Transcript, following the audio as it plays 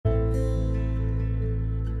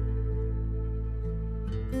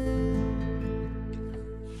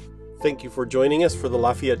Thank you for joining us for the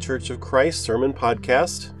Lafayette Church of Christ Sermon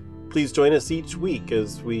Podcast. Please join us each week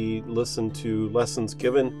as we listen to lessons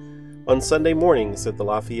given on Sunday mornings at the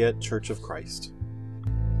Lafayette Church of Christ.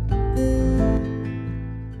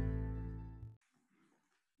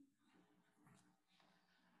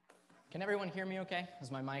 Can everyone hear me okay? Is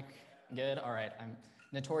my mic good? All right. I'm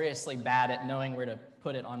notoriously bad at knowing where to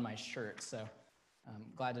put it on my shirt, so I'm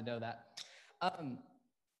glad to know that.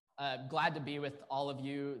 Glad to be with all of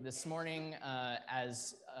you this morning.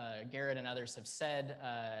 As Garrett and others have said,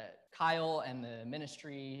 Kyle and the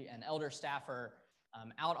ministry and elder staff are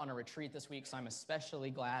out on a retreat this week, so I'm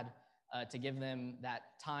especially glad to give them that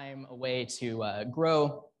time away to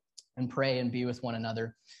grow and pray and be with one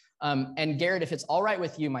another. And Garrett, if it's all right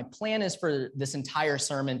with you, my plan is for this entire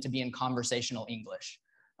sermon to be in conversational English.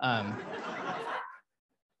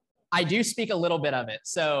 I do speak a little bit of it,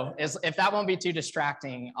 so if that won't be too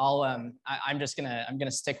distracting, I'm gonna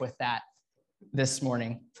stick with that this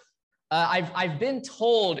morning. I've been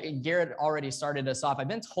told, Garrett already started us off, I've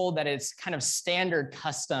been told that it's kind of standard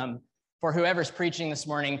custom for whoever's preaching this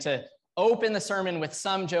morning to open the sermon with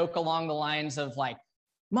some joke along the lines of like,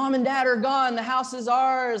 "Mom and Dad are gone, the house is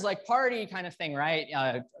ours," like party kind of thing, right?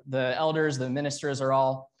 The elders, the ministers are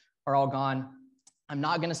all gone. I'm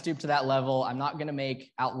not going to stoop to that level. I'm not going to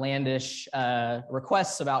make outlandish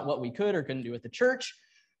requests about what we could or couldn't do at the church.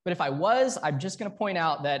 But if I was, I'm just going to point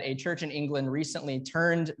out that a church in England recently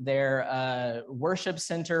turned their worship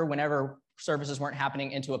center, whenever services weren't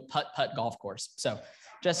happening, into a putt-putt golf course. So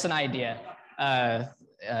just an idea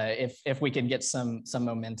if we could get some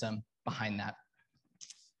momentum behind that.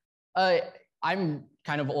 I'm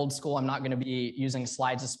kind of old school. I'm not going to be using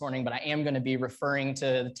slides this morning, but I am going to be referring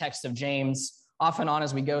to the text of James off and on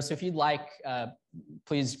as we go. So if you'd like,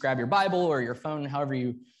 please grab your Bible or your phone, however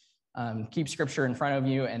you keep scripture in front of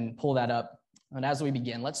you, and pull that up. And as we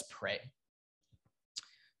begin, let's pray.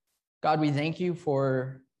 God, we thank you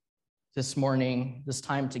for this morning, this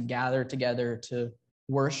time to gather together, to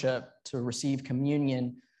worship, to receive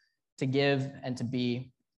communion, to give and to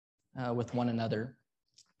be with one another.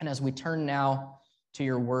 And as we turn now to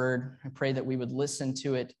your word, I pray that we would listen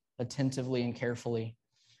to it attentively and carefully,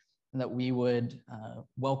 and that we would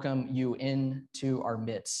welcome you into our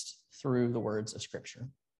midst through the words of Scripture.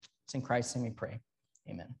 It's in Christ's name we pray.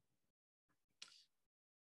 Amen.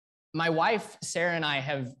 My wife, Sarah, and I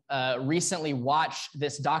have recently watched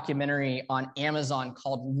this documentary on Amazon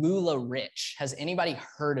called LuLaRich. Has anybody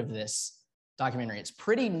heard of this documentary? It's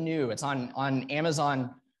pretty new. It's on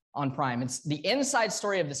Amazon on Prime. It's the inside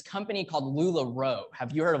story of this company called LuLaRoe.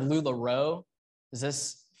 Have you heard of LuLaRoe? Is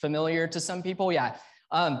this familiar to some people? Yeah.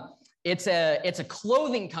 It's a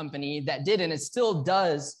clothing company that did, and it still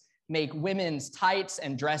does, make women's tights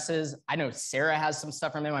and dresses. I know Sarah has some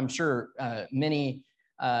stuff from them. I'm sure many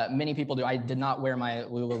people do. I did not wear my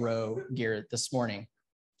LuLaRoe gear this morning.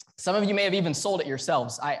 Some of you may have even sold it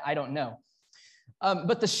yourselves. I don't know.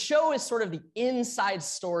 But the show is sort of the inside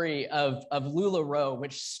story of LuLaRoe,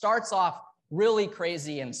 which starts off really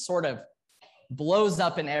crazy and sort of blows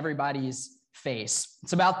up in everybody's face.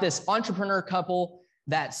 It's about this entrepreneur couple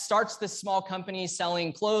that starts this small company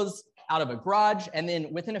selling clothes out of a garage, and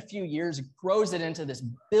then within a few years grows it into this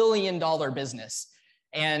billion-dollar business.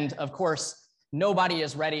 And of course, nobody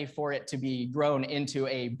is ready for it to be grown into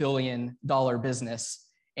a billion-dollar business,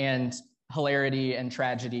 and hilarity and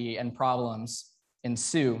tragedy and problems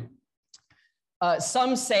ensue.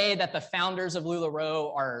 Some say that the founders of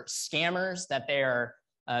LuLaRoe are scammers, that they are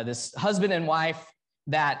this husband and wife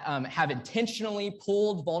that have intentionally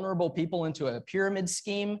pulled vulnerable people into a pyramid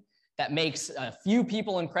scheme that makes a few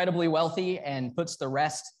people incredibly wealthy and puts the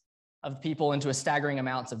rest of people into a staggering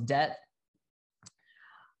amounts of debt.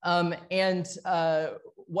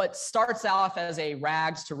 What starts off as a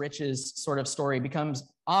rags to riches sort of story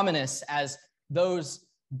becomes ominous as those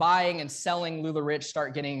buying and selling LuLaRich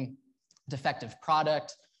start getting defective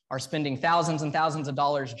product, are spending thousands and thousands of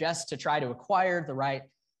dollars just to try to acquire the right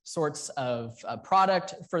sorts of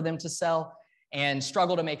product for them to sell, and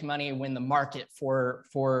struggle to make money when the market for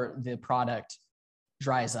the product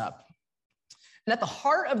dries up. And at the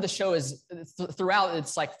heart of the show is, throughout,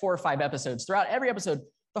 it's like 4 or 5 episodes, throughout every episode,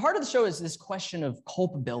 the heart of the show is this question of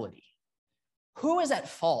culpability. Who is at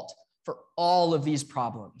fault for all of these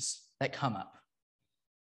problems that come up?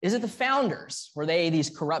 Is it the founders? Were they these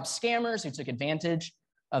corrupt scammers who took advantage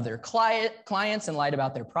of their clients and lied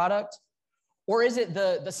about their product? Or is it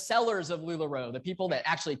the sellers of LuLaRoe, the people that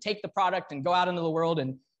actually take the product and go out into the world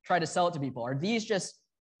and try to sell it to people? Are these just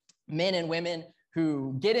men and women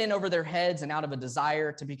who get in over their heads and out of a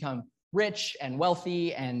desire to become rich and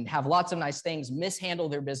wealthy and have lots of nice things, mishandle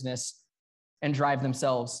their business and drive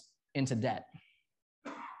themselves into debt.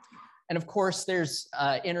 And of course, there's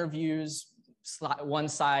interviews, one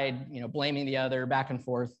side, blaming the other, back and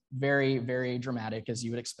forth, very, very dramatic, as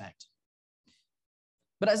you would expect.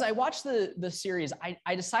 But as I watched the series,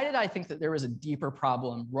 I decided I think that there was a deeper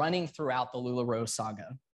problem running throughout the LuLaRoe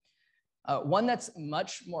saga, one that's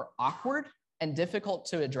much more awkward and difficult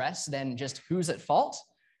to address than just who's at fault,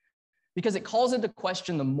 because it calls into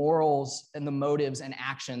question the morals and the motives and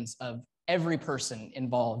actions of every person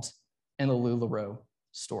involved in the LuLaRoe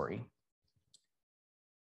story.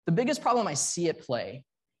 The biggest problem I see at play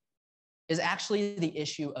is actually the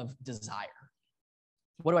issue of desire.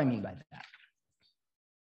 What do I mean by that?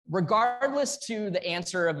 Regardless to the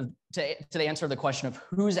answer of the question of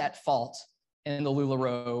who's at fault in the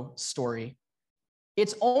LuLaRoe story,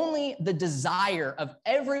 it's only the desire of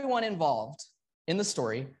everyone involved in the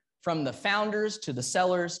story, from the founders to the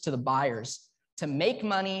sellers to the buyers, to make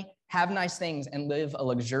money, have nice things, and live a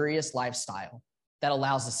luxurious lifestyle that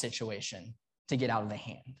allows the situation to get out of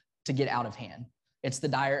hand. It's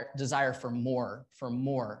the desire for more,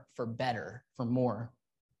 for better, for more.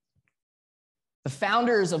 The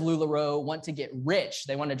founders of LuLaRoe want to get rich.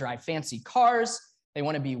 They want to drive fancy cars. They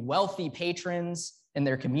want to be wealthy patrons in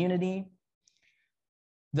their community.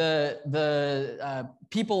 The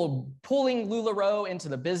people pulling LuLaRoe into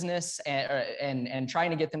the business and trying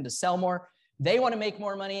to get them to sell more, they want to make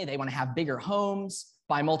more money. They want to have bigger homes,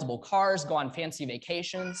 buy multiple cars, go on fancy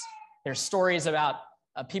vacations. There's stories about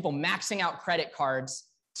people maxing out credit cards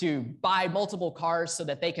to buy multiple cars so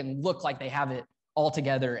that they can look like they have it all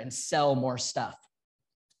together and sell more stuff.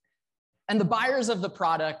 And the buyers of the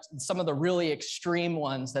product, some of the really extreme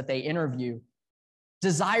ones that they interview,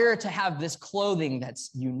 desire to have this clothing that's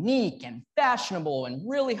unique and fashionable and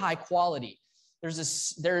really high quality. There's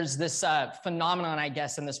this phenomenon, I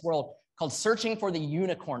guess, in this world called searching for the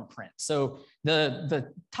unicorn print. So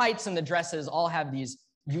the tights and the dresses all have these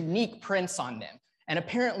unique prints on them. And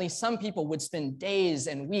apparently some people would spend days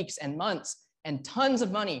and weeks and months and tons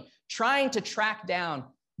of money trying to track down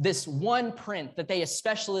this one print that they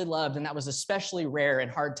especially loved and that was especially rare and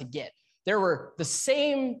hard to get. There were the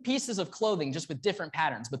same pieces of clothing, just with different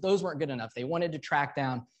patterns, but those weren't good enough. They wanted to track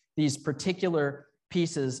down these particular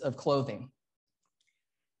pieces of clothing.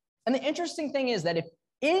 And the interesting thing is that if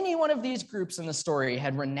any one of these groups in the story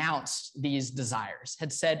had renounced these desires,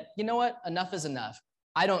 had said, you know what, enough is enough.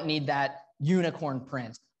 I don't need that unicorn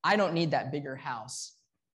print. I don't need that bigger house.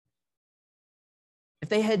 If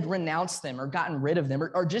they had renounced them or gotten rid of them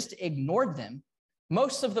or just ignored them,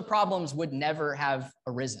 most of the problems would never have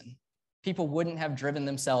arisen. People wouldn't have driven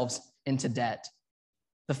themselves into debt.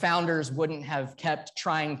 The founders wouldn't have kept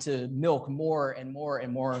trying to milk more and more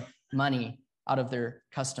and more money out of their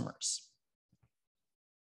customers.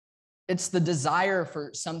 It's the desire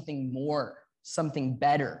for something more, something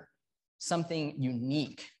better, something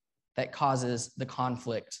unique that causes the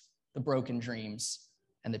conflict, the broken dreams,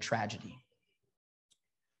 and the tragedy.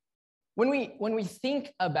 When we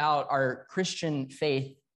think about our Christian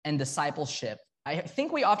faith and discipleship, I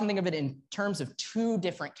think we often think of it in terms of two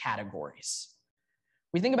different categories.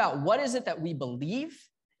 We think about what is it that we believe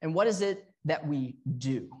and what is it that we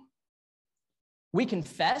do. We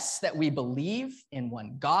confess that we believe in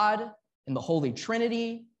one God, in the Holy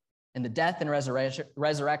Trinity, in the death and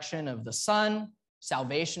resurrection of the Son,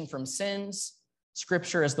 salvation from sins,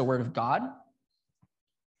 Scripture as the Word of God.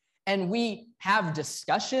 And we have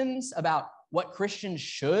discussions about what Christians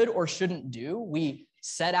should or shouldn't do. We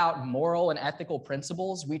set out moral and ethical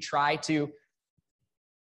principles. We try to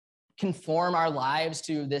conform our lives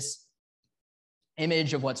to this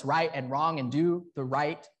image of what's right and wrong and do the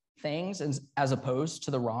right things as opposed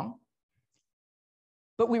to the wrong.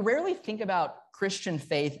 But we rarely think about Christian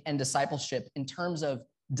faith and discipleship in terms of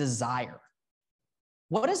desire.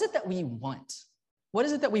 What is it that we want? What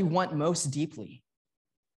is it that we want most deeply?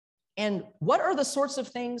 And what are the sorts of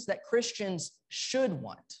things that Christians should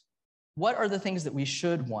want? What are the things that we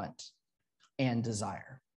should want and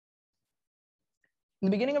desire? In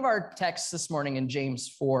the beginning of our text this morning in James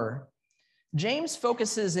 4, James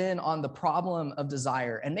focuses in on the problem of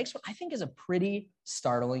desire and makes what I think is a pretty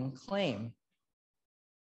startling claim.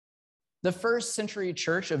 The first century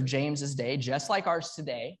church of James's day, just like ours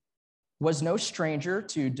today, was no stranger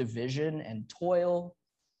to division and toil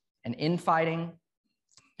and infighting.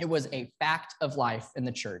 It was a fact of life in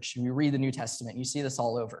the church. When you read the New Testament, you see this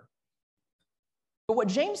all over. But what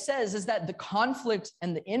James says is that the conflict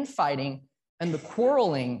and the infighting and the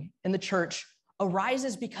quarreling in the church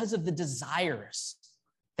arises because of the desires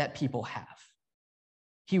that people have.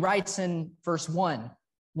 He writes in verse 1,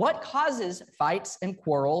 "What causes fights and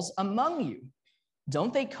quarrels among you?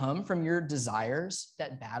 don't they come from your desires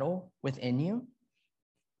that battle within you?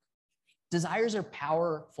 Desires are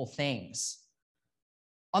powerful things.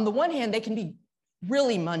 On the one hand, they can be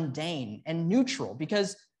really mundane and neutral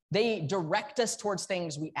because they direct us towards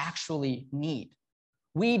things we actually need.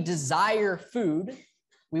 We desire food,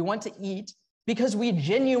 we want to eat because we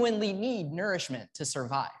genuinely need nourishment to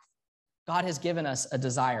survive. God has given us a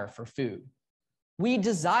desire for food. We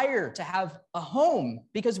desire to have a home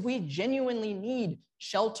because we genuinely need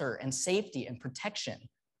shelter and safety and protection.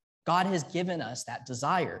 God has given us that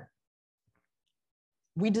desire.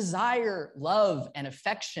 We desire love and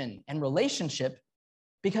affection and relationship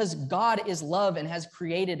because God is love and has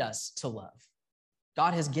created us to love.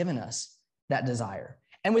 God has given us that desire.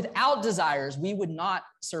 And without desires, we would not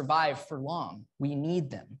survive for long. We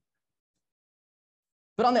need them.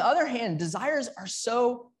 But on the other hand, desires are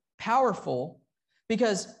so powerful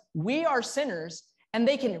because we are sinners and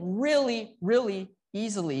they can really, really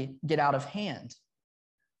easily get out of hand.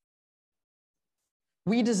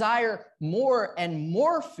 We desire more and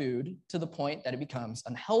more food to the point that it becomes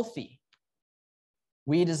unhealthy.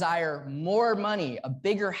 We desire more money, a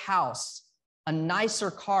bigger house, a nicer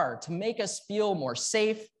car to make us feel more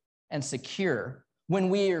safe and secure when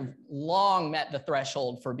we've long met the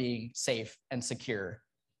threshold for being safe and secure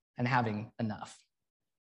and having enough.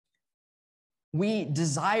 We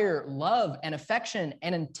desire love and affection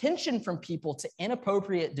and attention from people to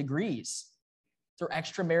inappropriate degrees through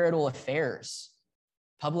extramarital affairs,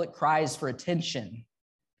 public cries for attention,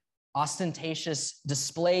 ostentatious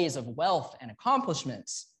displays of wealth and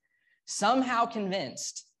accomplishments, somehow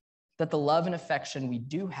convinced that the love and affection we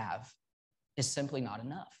do have is simply not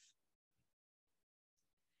enough.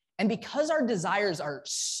 And because our desires are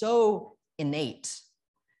so innate,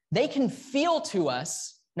 they can feel to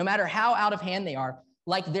us, no matter how out of hand they are,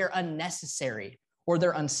 like they're unnecessary or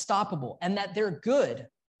they're unstoppable and that they're good.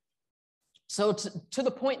 So to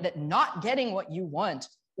the point that not getting what you want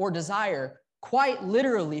or desire quite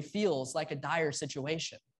literally feels like a dire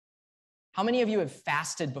situation. How many of you have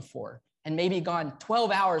fasted before and maybe gone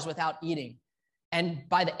 12 hours without eating? And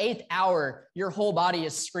by the 8th hour, your whole body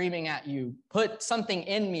is screaming at you, put something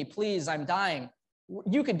in me, please, I'm dying.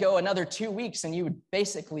 You could go another 2 weeks and you would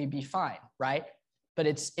basically be fine, right? But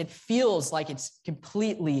it feels like it's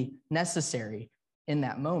completely necessary in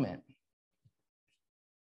that moment.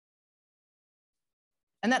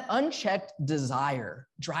 And that unchecked desire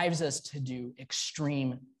drives us to do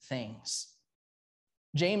extreme things.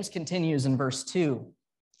 James continues in verse 2.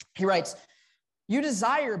 He writes, "You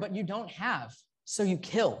desire, but you don't have, so you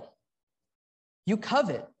kill. You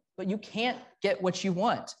covet, but you can't get what you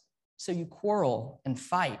want, so you quarrel and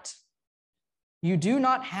fight. You do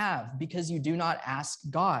not have because you do not ask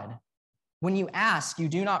God. When you ask, you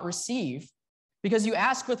do not receive because you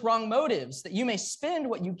ask with wrong motives, that you may spend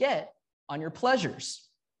what you get on your pleasures."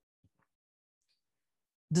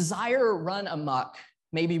 Desire run amok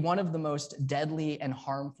may be one of the most deadly and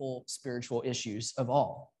harmful spiritual issues of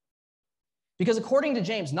all. Because according to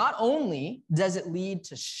James, not only does it lead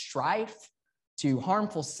to strife, to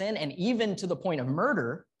harmful sin, and even to the point of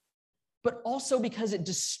murder, but also because it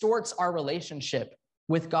distorts our relationship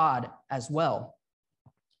with God as well.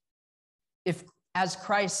 If, as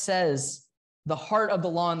Christ says, the heart of the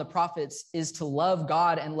law and the prophets is to love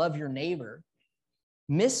God and love your neighbor,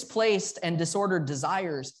 misplaced and disordered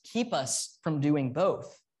desires keep us from doing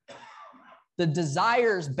both. The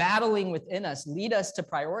desires battling within us lead us to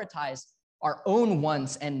prioritize our own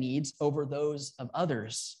wants and needs over those of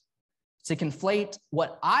others, to conflate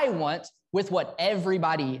what I want with what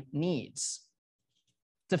everybody needs,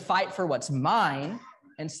 to fight for what's mine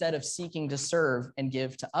instead of seeking to serve and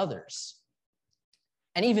give to others.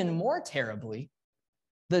 And even more terribly,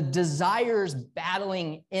 the desires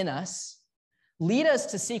battling in us lead us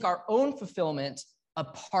to seek our own fulfillment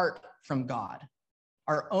apart from God,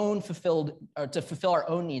 to fulfill our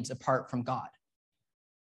own needs apart from God.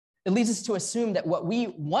 It leads us to assume that what we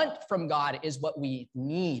want from God is what we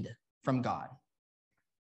need from God,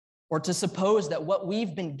 or to suppose that what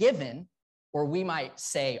we've been given, or we might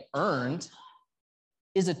say earned,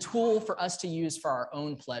 is a tool for us to use for our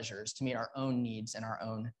own pleasures, to meet our own needs and our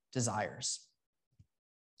own desires.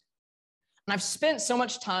 And I've spent so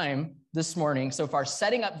much time this morning so far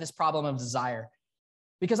setting up this problem of desire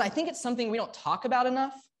because I think it's something we don't talk about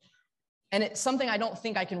enough, and it's something I don't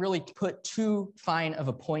think I can really put too fine of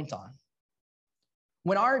a point on.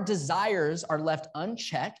 When our desires are left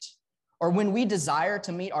unchecked, or when we desire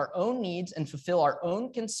to meet our own needs and fulfill our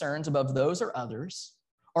own concerns above those or others,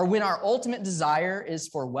 or when our ultimate desire is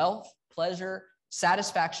for wealth, pleasure,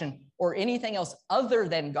 satisfaction, or anything else other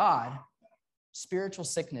than God, spiritual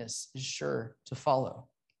sickness is sure to follow.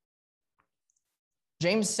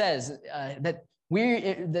 James says that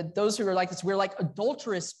those who are like this, we're like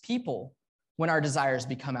adulterous people when our desires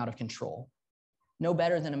become out of control. No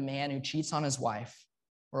better than a man who cheats on his wife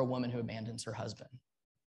or a woman who abandons her husband.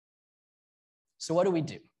 So what do we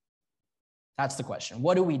do? That's the question.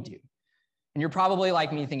 What do we do? And you're probably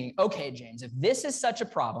like me thinking, okay, James, if this is such a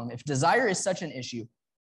problem, if desire is such an issue,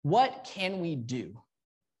 what can we do?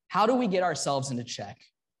 How do we get ourselves into check?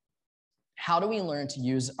 How do we learn to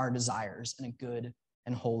use our desires in a good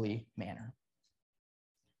and holy manner?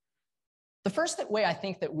 The first way I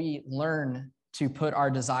think that we learn to put our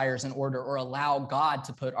desires in order, or allow God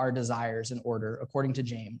to put our desires in order, according to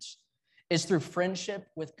James, is through friendship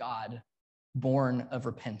with God, born of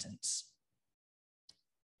repentance.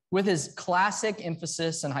 With his classic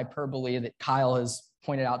emphasis and hyperbole that Kyle has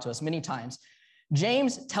pointed out to us many times,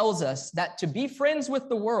 James tells us that to be friends with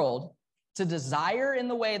the world, to desire in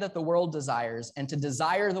the way that the world desires, and to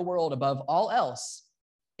desire the world above all else,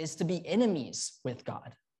 is to be enemies with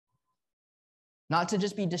God. Not to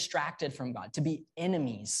just be distracted from God, to be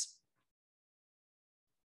enemies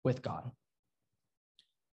with God.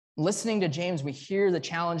 Listening to James, we hear the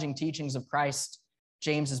challenging teachings of Christ,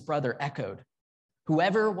 James's brother, echoed.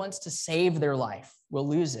 Whoever wants to save their life will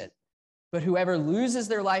lose it, but whoever loses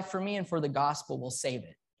their life for me and for the gospel will save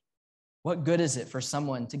it. What good is it for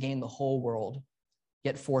someone to gain the whole world,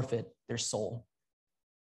 yet forfeit their soul?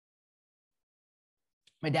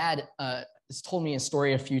 My dad has told me a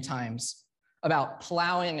story a few times about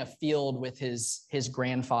plowing a field with his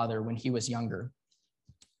grandfather when he was younger.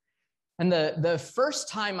 And the first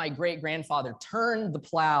time my great-grandfather turned the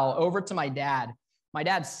plow over to my dad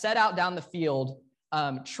set out down the field,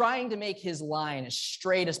 trying to make his line as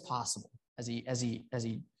straight as possible as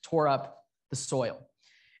he tore up the soil.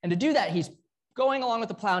 And to do that, he's going along with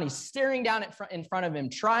the plow and he's staring down in front of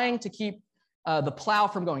him, trying to keep the plow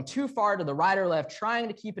from going too far to the right or left, trying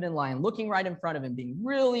to keep it in line, looking right in front of him, being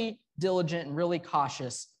really diligent and really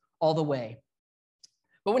cautious all the way.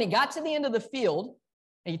 But when he got to the end of the field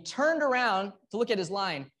and he turned around to look at his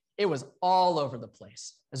line, it was all over the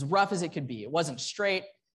place, as rough as it could be. It wasn't straight.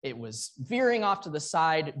 It was veering off to the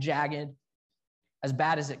side, jagged, as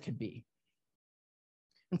bad as it could be.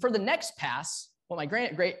 And for the next pass, what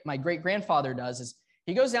my great-grandfather does is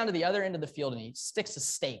he goes down to the other end of the field and he sticks a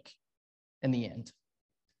stake in the end.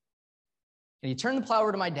 And he turned the plow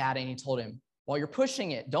over to my dad and he told him, while you're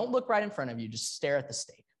pushing it, don't look right in front of you, just stare at the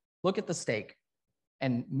stake. Look at the stake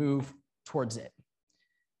and move towards it.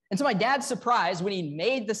 And to my dad's surprise, when he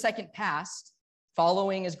made the second pass,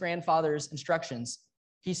 following his grandfather's instructions,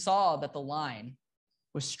 he saw that the line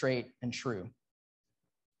was straight and true.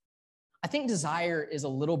 I think desire is a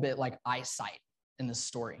little bit like eyesight in this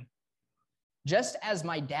story. Just as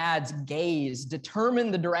my dad's gaze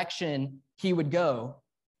determined the direction he would go,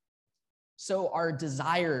 so our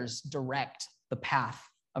desires direct the path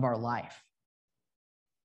of our life.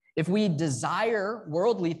 If we desire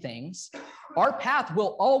worldly things, our path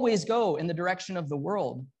will always go in the direction of the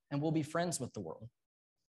world, and we'll be friends with the world.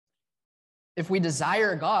 If we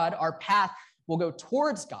desire God, our path will go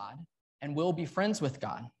towards God, and we'll be friends with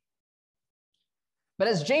God. But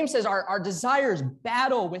as James says, our desires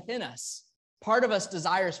battle within us. Part of us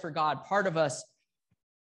desires for God, part of us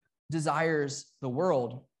desires the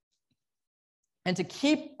world. And to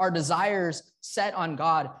keep our desires set on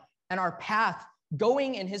God and our path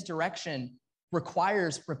going in his direction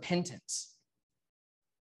requires repentance.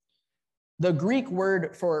 The Greek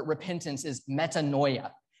word for repentance is metanoia,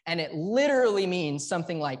 and it literally means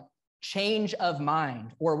something like change of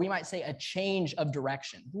mind, or we might say a change of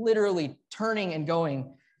direction, literally turning and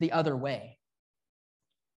going the other way.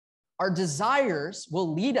 Our desires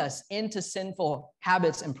will lead us into sinful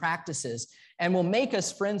habits and practices and will make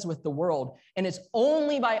us friends with the world. And it's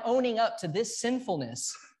only by owning up to this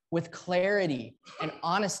sinfulness with clarity and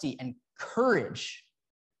honesty and courage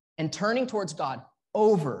and turning towards God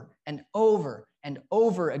over and over and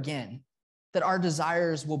over again that our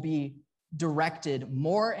desires will be directed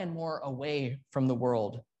more and more away from the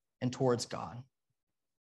world and towards God.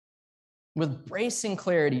 With bracing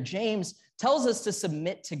clarity, James tells us to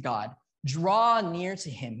submit to God, draw near to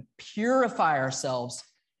him, purify ourselves,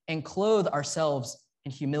 and clothe ourselves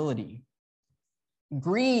in humility.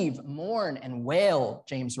 Grieve, mourn, and wail,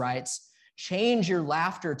 James writes. Change your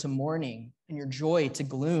laughter to mourning and your joy to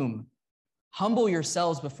gloom. Humble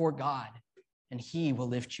yourselves before God, and he will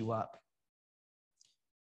lift you up.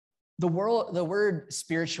 The word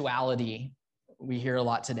spirituality, we hear a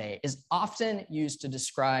lot today, is often used to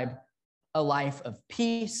describe a life of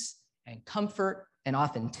peace and comfort and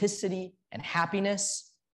authenticity and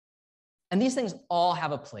happiness. And these things all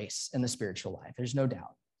have a place in the spiritual life, there's no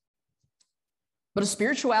doubt. But a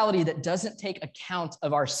spirituality that doesn't take account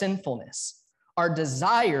of our sinfulness, our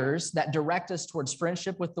desires that direct us towards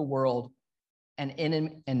friendship with the world and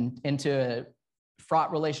into a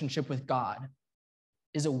fraught relationship with God,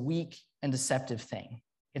 is a weak and deceptive thing.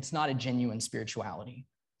 It's not a genuine spirituality.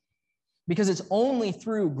 Because it's only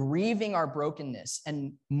through grieving our brokenness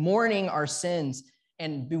and mourning our sins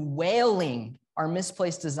and bewailing our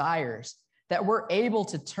misplaced desires that we're able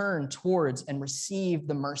to turn towards and receive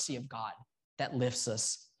the mercy of God that lifts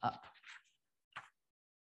us up.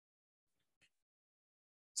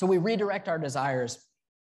 So we redirect our desires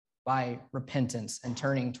by repentance and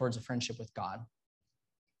turning towards a friendship with God.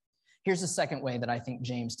 Here's the second way that I think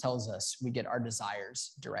James tells us we get our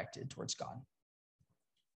desires directed towards God.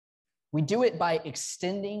 We do it by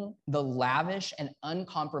extending the lavish and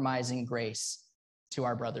uncompromising grace to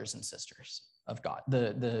our brothers and sisters of God,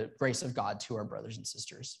 the grace of God to our brothers and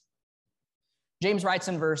sisters. James writes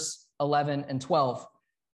in verse 11 and 12,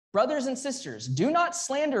 "Brothers and sisters, do not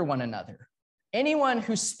slander one another. Anyone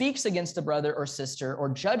who speaks against a brother or sister or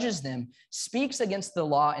judges them speaks against the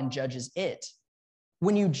law and judges it.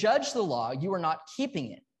 When you judge the law, you are not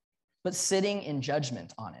keeping it, but sitting in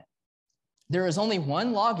judgment on it. There is only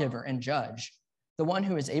one lawgiver and judge, the one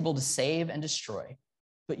who is able to save and destroy.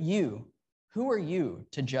 But you, who are you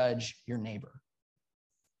to judge your neighbor?"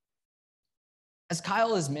 As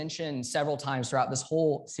Kyle has mentioned several times throughout this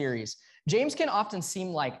whole series, James can often seem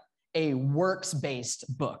like a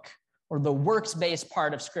works-based book, or the works-based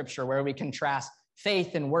part of Scripture where we contrast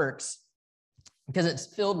faith and works, because it's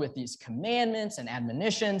filled with these commandments and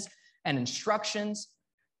admonitions and instructions.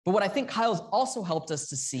 But what I think Kyle's also helped us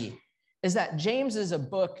to see is that James is a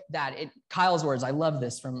book that, Kyle's words, I love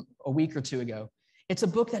this from a week or two ago, it's a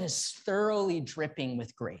book that is thoroughly dripping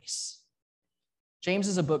with grace. James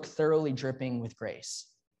is a book thoroughly dripping with grace.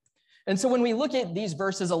 And so when we look at these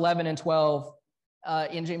verses 11 and 12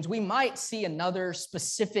 in James, we might see another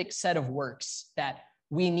specific set of works that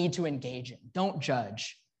we need to engage in. Don't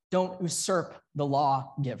judge. Don't usurp the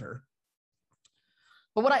lawgiver.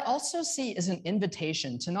 But what I also see is an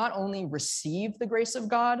invitation to not only receive the grace of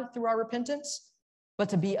God through our repentance, but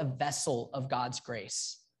to be a vessel of God's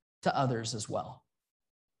grace to others as well.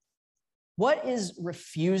 What is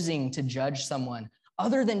refusing to judge someone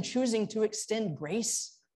other than choosing to extend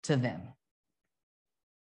grace to them?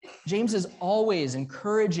 James is always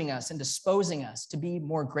encouraging us and disposing us to be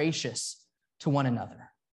more gracious to one another.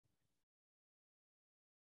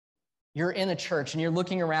 You're in a church and you're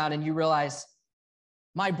looking around and you realize,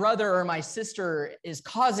 my brother or my sister is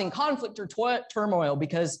causing conflict or turmoil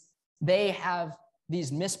because they have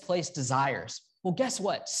these misplaced desires. Well, guess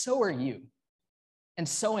what? So are you, and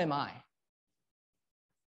so am I.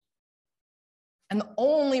 And the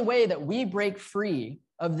only way that we break free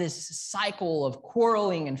of this cycle of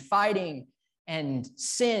quarreling and fighting and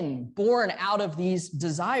sin born out of these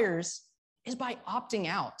desires is by opting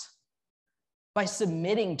out, by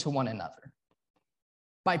submitting to one another,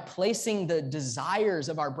 by placing the desires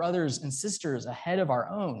of our brothers and sisters ahead of our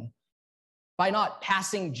own, by not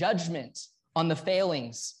passing judgment on the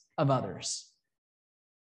failings of others,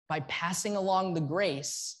 by passing along the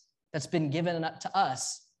grace that's been given to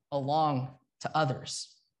us along to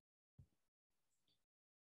others.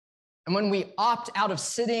 And when we opt out of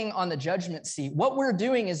sitting on the judgment seat, what we're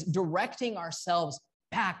doing is directing ourselves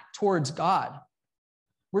back towards God.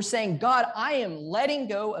 We're saying, God, I am letting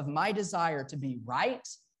go of my desire to be right,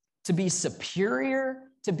 to be superior,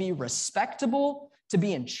 to be respectable, to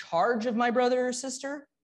be in charge of my brother or sister.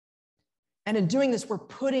 And in doing this, we're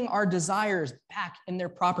putting our desires back in their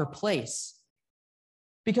proper place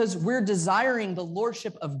because we're desiring the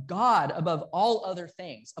lordship of God above all other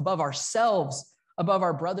things, above ourselves, above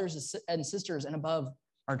our brothers and sisters, and above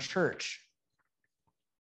our church.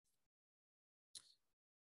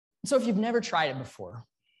 So if you've never tried it before,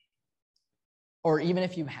 or even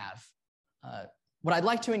if you have, what I'd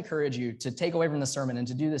like to encourage you to take away from the sermon and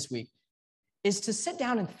to do this week is to sit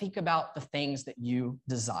down and think about the things that you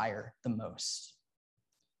desire the most.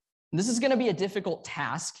 And this is going to be a difficult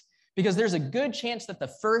task because there's a good chance that the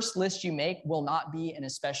first list you make will not be an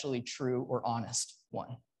especially true or honest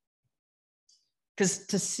one. Because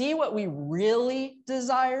to see what we really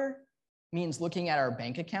desire means looking at our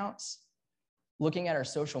bank accounts, looking at our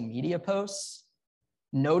social media posts,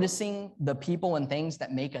 noticing the people and things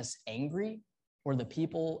that make us angry, or the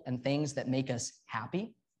people and things that make us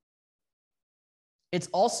happy. It's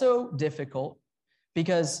also difficult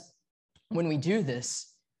because when we do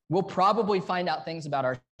this, we'll probably find out things about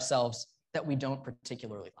ourselves that we don't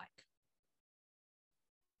particularly like.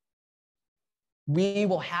 we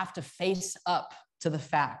will have to face up to the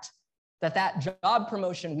fact that that job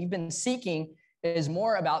promotion we've been seeking is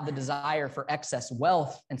more about the desire for excess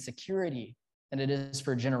wealth and security than it is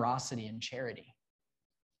for generosity and charity.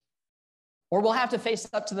 Or we'll have to face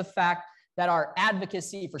up to the fact that our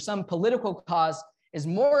advocacy for some political cause is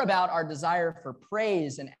more about our desire for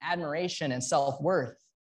praise and admiration and self-worth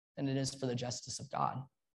than it is for the justice of God.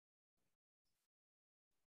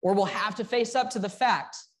 Or we'll have to face up to the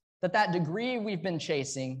fact that that degree we've been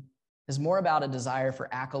chasing is more about a desire for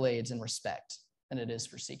accolades and respect than it is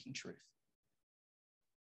for seeking truth.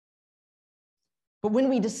 But when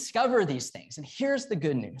we discover these things, and here's the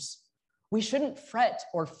good news, we shouldn't fret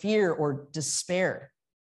or fear or despair.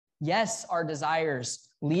 Yes, our desires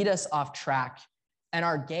lead us off track, and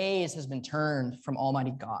our gaze has been turned from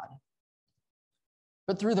Almighty God.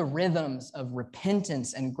 But through the rhythms of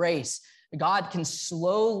repentance and grace, God can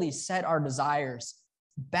slowly set our desires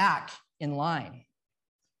back in line.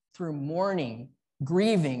 Through mourning,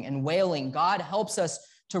 grieving, and wailing, God helps us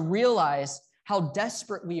to realize how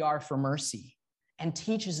desperate we are for mercy and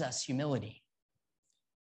teaches us humility.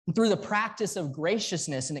 And through the practice of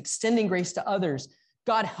graciousness and extending grace to others,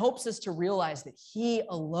 God helps us to realize that He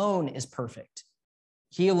alone is perfect.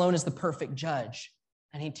 He alone is the perfect judge,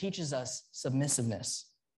 and He teaches us submissiveness.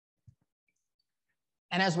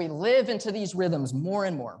 And as we live into these rhythms more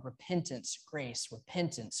and more, repentance, grace,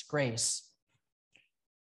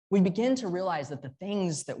 we begin to realize that the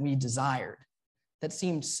things that we desired, that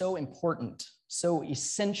seemed so important, so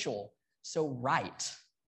essential, so right,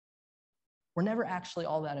 were never actually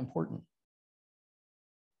all that important.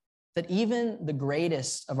 That even the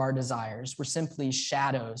greatest of our desires were simply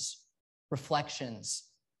shadows, reflections,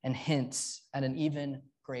 and hints at an even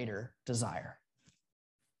greater desire.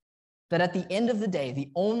 That at the end of the day,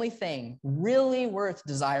 the only thing really worth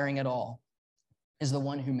desiring at all is the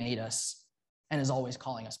one who made us and is always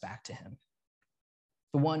calling us back to Him.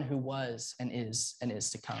 The one who was and is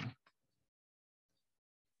to come.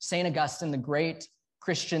 St. Augustine, the great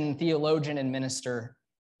Christian theologian and minister,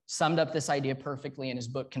 summed up this idea perfectly in his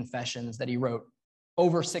book Confessions that he wrote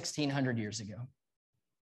over 1,600 years ago.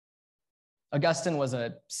 Augustine was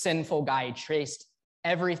a sinful guy. He chased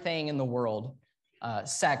everything in the world,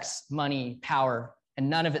 sex, money, power, and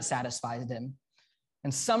none of it satisfied him.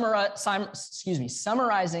 And summarizing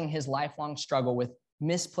his lifelong struggle with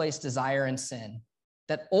misplaced desire and sin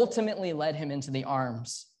that ultimately led him into the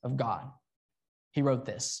arms of God, he wrote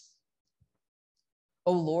this: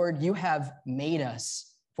 "O Lord, you have made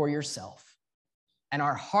us for yourself, and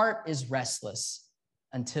our heart is restless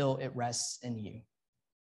until it rests in you."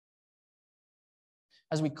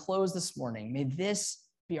 As we close this morning, may this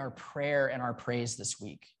be our prayer and our praise this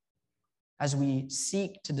week, as we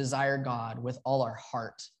seek to desire God with all our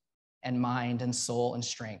heart and mind and soul and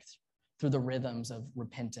strength through the rhythms of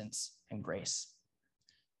repentance and grace.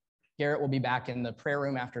 Garrett will be back in the prayer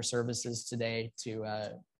room after services today to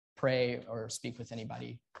pray or speak with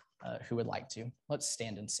anybody who would like to. Let's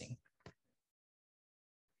stand and sing.